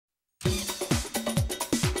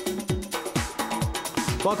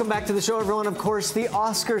Welcome back to the show, everyone. Of course, the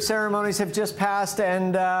Oscar ceremonies have just passed,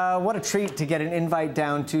 and what a treat to get an invite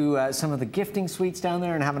down to some of the gifting suites down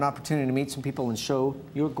there and have an opportunity to meet some people and show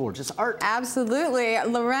your gorgeous art. Absolutely.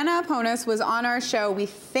 Lorena Ponis was on our show, we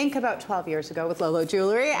think about 12 years ago with LOLO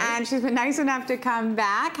Jewellery, and she's been nice enough to come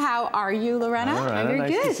back. How are you, Lorena? All right, I'm very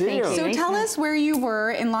nice good, to see thank you. you. So tell us where you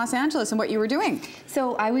were in Los Angeles and what you were doing.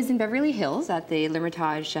 So I was in Beverly Hills at the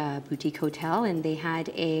L'Hermitage Boutique Hotel, and they had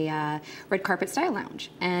a red carpet style lounge.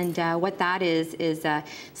 And what that is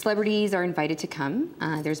celebrities are invited to come.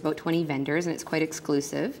 There's about 20 vendors, and it's quite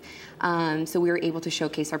exclusive. So we were able to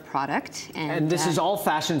showcase our product. And this is all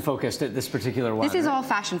fashion focused at this particular one. This is all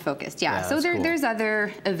fashion focused, yeah. So cool. there's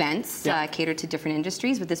other events catered to different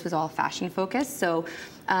industries, but this was all fashion focused. So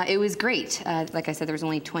it was great. Like I said, there was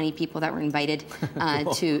only 20 people that were invited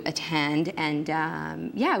to attend, and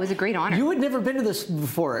yeah, it was a great honor. You had never been to this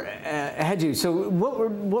before, had you? So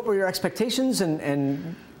what were your expectations and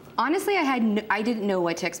Honestly, I didn't know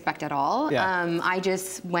what to expect at all. Yeah. I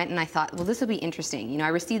just went and I thought, well, this will be interesting. You know, I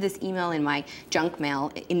received this email in my junk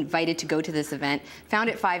mail, invited to go to this event, found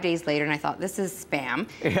it 5 days later, and I thought, this is spam.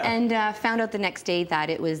 Yeah. And found out the next day that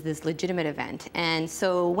it was this legitimate event. And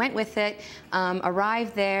so went with it,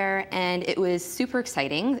 arrived there, and it was super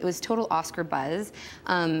exciting. It was total Oscar buzz.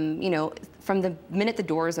 You know, from the minute the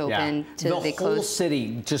doors open to they close. The whole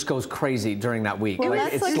city just goes crazy during that week. Well,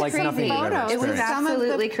 like, it's like nothing you've ever experienced. It was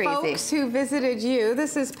absolutely crazy. Folks who visited you,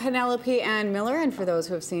 this is Penelope Ann Miller, and for those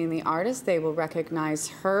who have seen the artist, they will recognize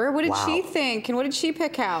her. What did she think, and what did she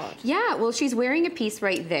pick out? Yeah, well, she's wearing a piece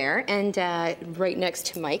right there, and right next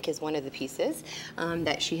to Mike is one of the pieces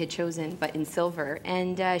that she had chosen, but in silver.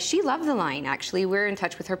 And she loved the line, actually. We're in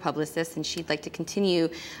touch with her publicist, and she'd like to continue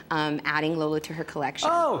adding LOLO to her collection.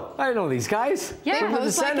 Oh, I know these guys. Yeah, They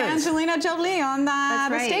posed like Angelina Jolie on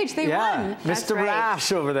the stage. They won. Mr.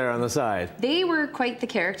 Rash over there on the side. They were quite the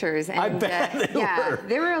characters. And, I bet they were.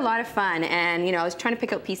 They were a lot of fun. And, you know, I was trying to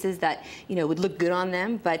pick out pieces that, you know, would look good on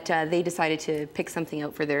them, but they decided to pick something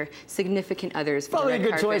out for their significant others. For Probably the red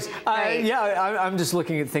a good carpet. choice. Right. Yeah, I'm just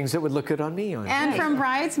looking at things that would look good on me. And from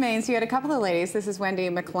Bridesmaids, you had a couple of ladies. This is Wendy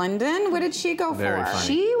McClendon. What did she go Very for? funny.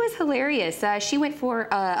 She was hilarious. She went for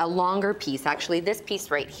a longer piece, actually. This piece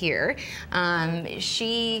right here.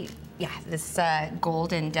 This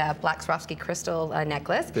gold and black Swarovski crystal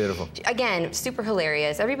necklace. Beautiful. Again, super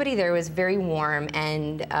hilarious. Everybody there was very warm,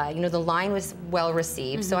 and you know, the line was well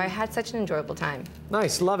received. So I had such an enjoyable time.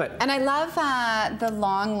 Nice, love it. And I love the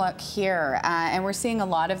long look here, and we're seeing a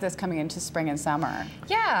lot of this coming into spring and summer.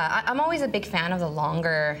 Yeah, I'm always a big fan of the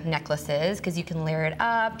longer necklaces because you can layer it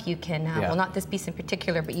up. You can, well, not this piece in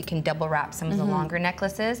particular, but you can double wrap some of the longer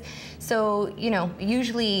necklaces. So, you know,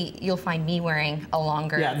 usually you'll find me wearing a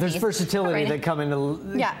longer there's piece. versatility that comes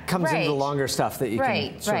into the longer stuff that you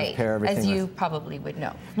can sort of pair everything as you with. probably would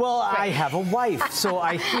know. Well, I have a wife, so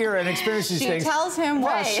I hear and experience these things. She tells him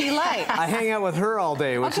what she likes. I hang out with her all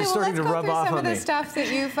day, which is starting to rub off on me. Let's go through some of the stuff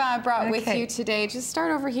that you've brought with you today. Just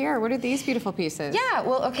start over here. What are these beautiful pieces? Yeah,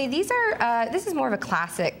 well, okay, these are, this is more of a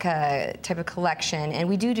classic type of collection, and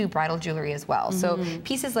we do bridal jewelry as well. So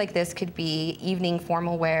pieces like this could be evening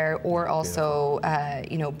formal wear or also,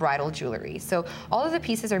 you know, bridal jewelry. So all of the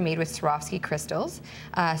pieces are made with Swarovski crystals,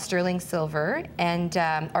 sterling silver, and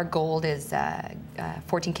our gold is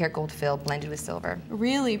 14 karat gold fill blended with silver.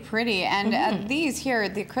 Really pretty. And these here,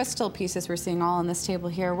 the crystal pieces we're seeing all on this table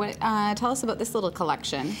here. What, tell us about this little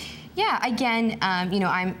collection. Yeah, again, you know,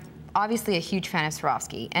 I'm obviously a huge fan of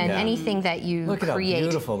Swarovski, and anything that you Look create. Look at how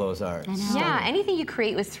beautiful those are. Yeah, anything you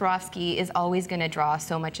create with Swarovski is always going to draw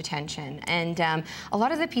so much attention. And a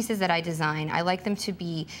lot of the pieces that I design, I like them to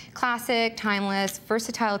be classic, timeless,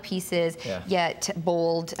 versatile pieces, yet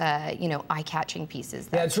bold, you know, eye-catching pieces.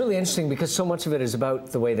 Yeah, it's really interesting because so much of it is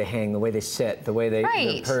about the way they hang, the way they sit, the way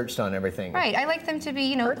they're perched on everything. Right, I like them to be,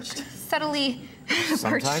 you know, subtly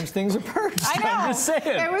Sometimes things are perched. I know. I'm just saying.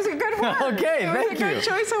 It was a good word. Okay, thank you. It was a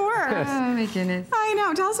good choice of words. Oh my goodness. I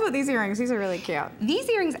know. Tell us about these earrings. These are really cute. These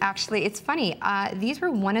earrings, actually, it's funny. These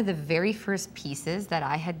were one of the very first pieces that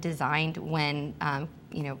I had designed when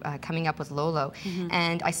you know, coming up with LOLO.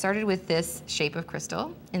 And I started with this shape of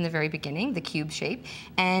crystal in the very beginning, the cube shape,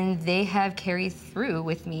 and they have carried through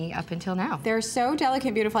with me up until now. They're so delicate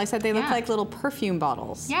and beautiful. I said they look like little perfume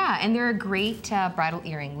bottles. Yeah, and they're a great bridal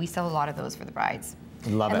earring. We sell a lot of those for the brides.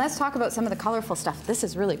 Love it. And let's talk about some of the colorful stuff. This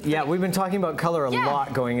is really pretty. Yeah, we've been talking about color a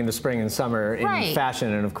lot going into spring and summer in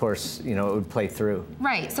fashion, and of course, you know, it would play through.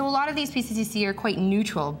 Right, so a lot of these pieces you see are quite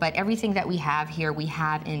neutral, but everything that we have here, we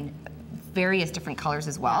have in various different colors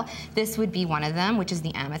as well. This would be one of them, which is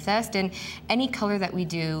the amethyst. And any color that we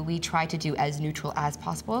do, we try to do as neutral as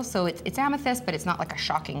possible. So it's amethyst, but it's not like a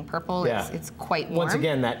shocking purple. Yeah. It's quite warm. Once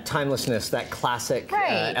again, that timelessness, that classic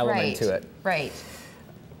element to it. Right.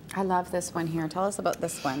 I love this one here. Tell us about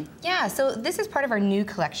this one. Yeah, so this is part of our new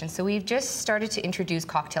collection. So we've just started to introduce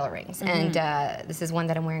cocktail rings, and this is one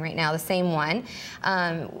that I'm wearing right now, the same one.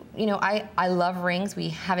 You know, I love rings. We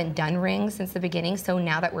haven't done rings since the beginning, so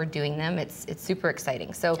now that we're doing them, it's super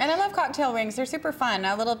exciting. So and I love cocktail rings. They're super fun.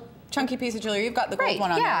 A little chunky piece of jewelry. You've got the gold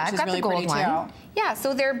one on there, which I've is got really the gold pretty one. too. Yeah,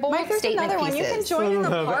 so they're bold Mike, there's statement another pieces. one. You can join in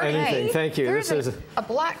the party. Anything. Thank you. There's This is a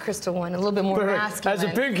black crystal one, a little bit more masculine. as a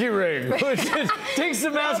pinky ring, which takes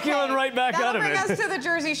the masculine right back out of it. That'll bring us to the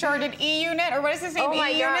Jersey Shore. Did E-Unit, or what is his name? Oh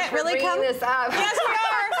my gosh, we're bringing this up. Yes, we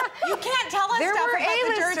are. You can't tell us There stuff were about the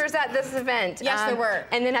Jersey. A-listers at this event. Yes, there were.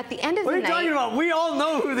 And then at the end of What the are you night... talking about? We all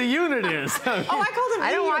know who the unit is. Oh, I called him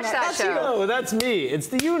I don't watch E-Unit. that That's show. you. No, that's me. It's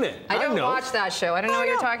the unit. I don't know. watch that show. I don't know what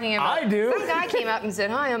you're talking about. I do. Some guy came up and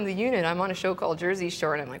said, "Hi, I'm the unit. I'm on a show called Jersey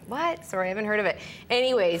Shore." And I'm like, "What? Sorry, I haven't heard of it."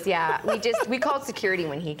 Anyways, yeah, we called security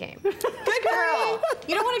when he came. Good girl.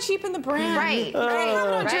 You don't want to cheapen the brand. Right. They have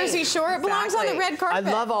it on Right. Jersey Shore. It belongs on the red I carpet.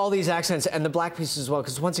 love all these accents and the black pieces as well,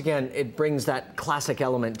 because once again, it brings that classic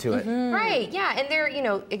element to it. Right, yeah, and they're, you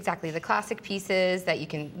know, exactly the classic pieces that you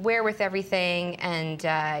can wear with everything, and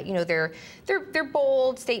you know, they're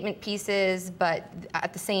bold statement pieces, but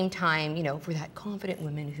at the same time, you know, for that confident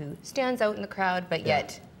woman who stands out in the crowd, but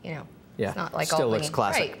yet, you know, it's not like still all looks bling.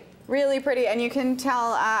 classic. Right. Really pretty, and you can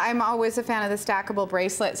tell I'm always a fan of the stackable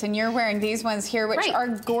bracelets, and you're wearing these ones here, which are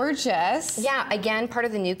gorgeous. Yeah, again, part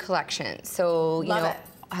of the new collection. So, you Love know, it.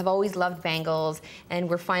 I've always loved bangles, and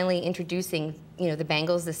we're finally introducing, you know, the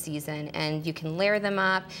bangles this season, and you can layer them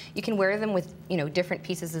up. You can wear them with, you know, different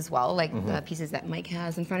pieces as well, like the pieces that Mike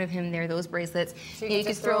has in front of him there, those bracelets. So you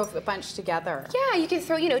can throw a bunch together. Yeah, you can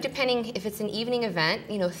throw, you know, depending if it's an evening event,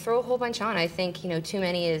 you know, throw a whole bunch on. I think, you know, too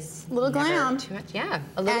many is A little never glam. too much. Yeah,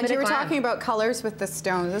 a little And bit you of were glam. talking about colors with the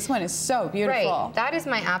stones. This one is so beautiful. Right, that is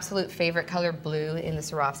my absolute favorite color, blue, in the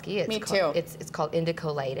Swarovski. It's Me called, too. It's called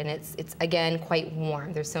Indigo Light, and it's again quite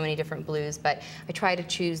warm. There's so many different blues, but I try to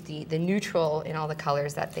choose the neutral in all the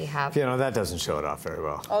colors that they have. You know, that doesn't show it off very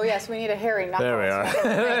well. Oh yes, we need a hairy knuckle. There we are.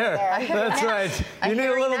 That's right. You need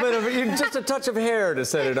a little bit of, just a touch of hair to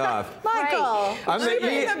set it off. Michael, I'm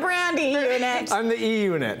the brandy unit. I'm the E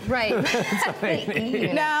unit. Right.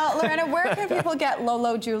 Now, Lorena, where can people get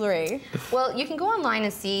LOLO Jewellery? Well, you can go online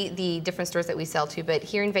and see the different stores that we sell to, but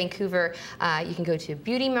here in Vancouver, you can go to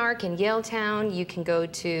Beauty Mark in Yaletown. You can go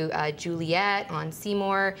to Juliet on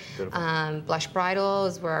Seymour. Blush Bridal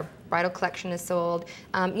is where our bridal collection is sold.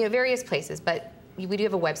 You know, various places, but we do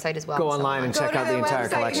have a website as well. Go online and check out the entire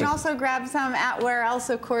collection. You can also grab some at where else,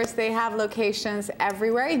 of course, they have locations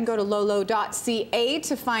everywhere. You can go to lolo.ca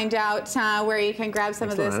to find out where you can grab some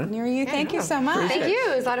of this near you. Thank you so much. Thank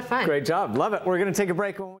you. It was a lot of fun. Great job. Love it. We're going to take a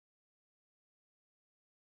break.